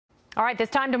All right, this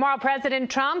time tomorrow, President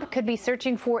Trump could be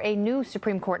searching for a new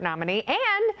Supreme Court nominee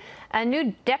and a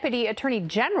new Deputy Attorney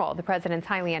General. The president's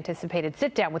highly anticipated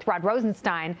sit-down with Rod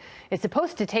Rosenstein is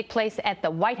supposed to take place at the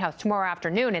White House tomorrow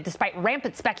afternoon. And despite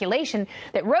rampant speculation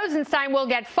that Rosenstein will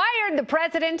get fired, the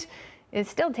president is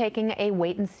still taking a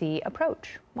wait-and-see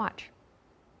approach. Watch.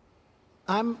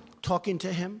 I'm talking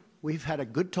to him. We've had a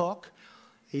good talk.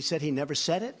 He said he never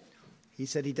said it. He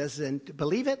said he doesn't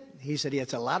believe it. He said he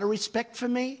has a lot of respect for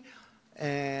me.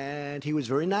 And he was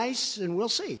very nice, and we'll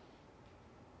see.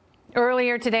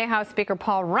 Earlier today, House Speaker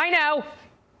Paul Rhino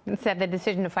said the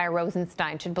decision to fire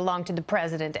Rosenstein should belong to the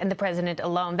president and the president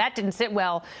alone. That didn't sit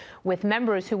well with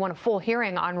members who want a full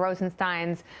hearing on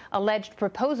Rosenstein's alleged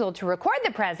proposal to record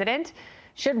the president.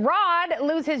 Should Rod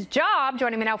lose his job?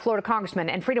 Joining me now, Florida Congressman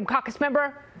and Freedom Caucus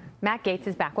member Matt Gaetz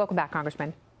is back. Welcome back,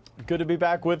 Congressman. Good to be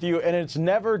back with you. And it's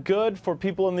never good for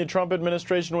people in the Trump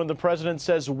administration when the president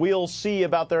says we'll see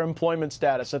about their employment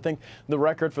status. I think the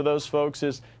record for those folks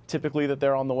is typically that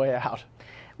they're on the way out.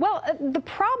 Well, the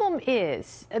problem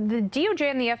is the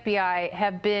DOJ and the FBI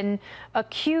have been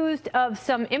accused of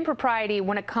some impropriety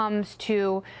when it comes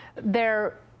to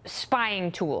their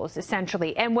spying tools,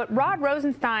 essentially. And what Rod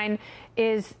Rosenstein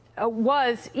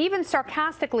was even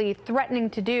sarcastically threatening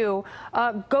to do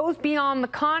goes beyond the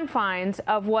confines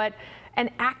of what an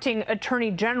acting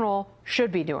attorney general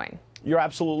should be doing. You're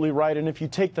absolutely right. And if you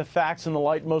take the facts in the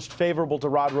light most favorable to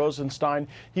Rod Rosenstein,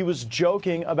 he was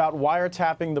joking about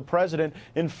wiretapping the president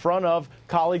in front of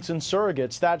colleagues and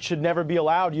surrogates. That should never be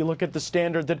allowed. You look at the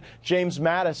standard that James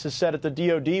Mattis has set at the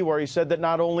DOD, where he said that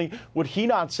not only would he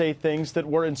not say things that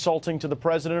were insulting to the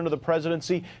president or the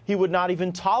presidency, he would not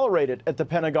even tolerate it at the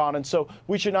Pentagon. And so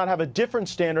we should not have a different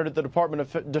standard at the Department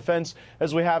of Defense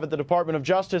as we have at the Department of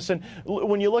Justice. And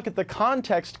when you look at the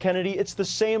context, Kennedy, it's the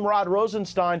same Rod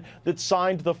Rosenstein that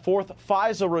signed the fourth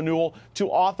FISA renewal to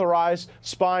authorize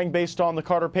spying based on the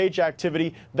Carter Page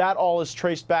activity. That all is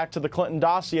traced back to the Clinton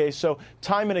dossier. So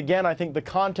time and again, I think the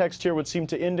context here would seem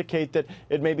to indicate that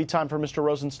it may be time for Mr.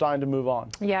 Rosenstein to move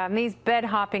on. Yeah, and these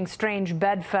bed-hopping, strange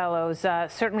bedfellows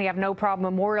certainly have no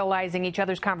problem memorializing each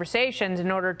other's conversations in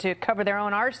order to cover their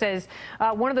own arses.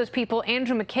 One of those people,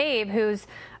 Andrew McCabe, whose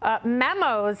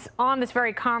memos on this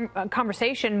very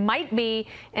conversation might be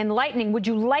enlightening. Would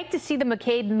you like to see the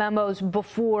McCabe memos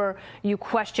before you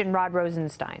question Rod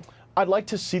Rosenstein? I'd like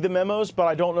to see the memos, but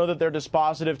I don't know that they're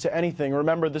dispositive to anything.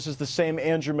 Remember, this is the same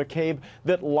Andrew McCabe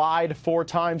that lied 4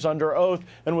 times under oath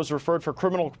and was referred for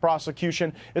criminal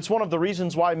prosecution. It's one of the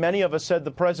reasons why many of us said the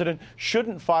president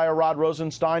shouldn't fire Rod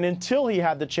Rosenstein until he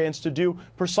had the chance to do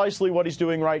precisely what he's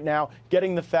doing right now,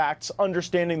 getting the facts,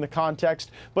 understanding the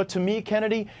context. But to me,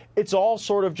 Kennedy, it's all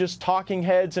sort of just talking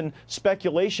heads and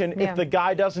speculation if the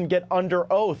guy doesn't get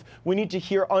under oath. We need to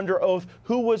hear under oath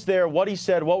who was there, what he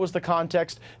said, what was the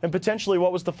context, and potentially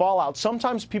what was the fallout.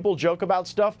 Sometimes people joke about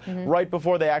stuff right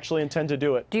before they actually intend to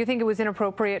do it. Do you think it was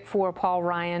inappropriate for Paul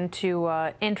Ryan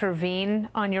to intervene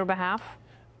on your behalf?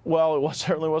 Well, it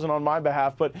certainly wasn't on my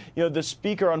behalf, but the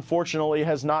Speaker, unfortunately,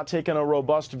 has not taken a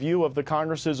robust view of the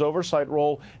Congress's oversight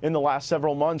role in the last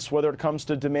several months, whether it comes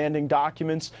to demanding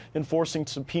documents, enforcing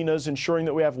subpoenas, ensuring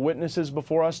that we have witnesses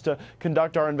before us to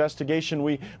conduct our investigation.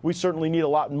 We certainly need a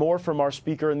lot more from our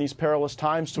Speaker in these perilous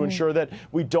times to ensure that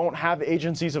we don't have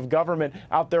agencies of government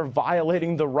out there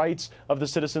violating the rights of the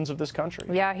citizens of this country.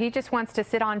 Yeah, he just wants to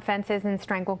sit on fences and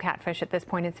strangle catfish at this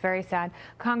point. It's very sad.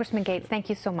 Congressman Gaetz, thank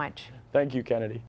you so much. Thank you, Kennedy.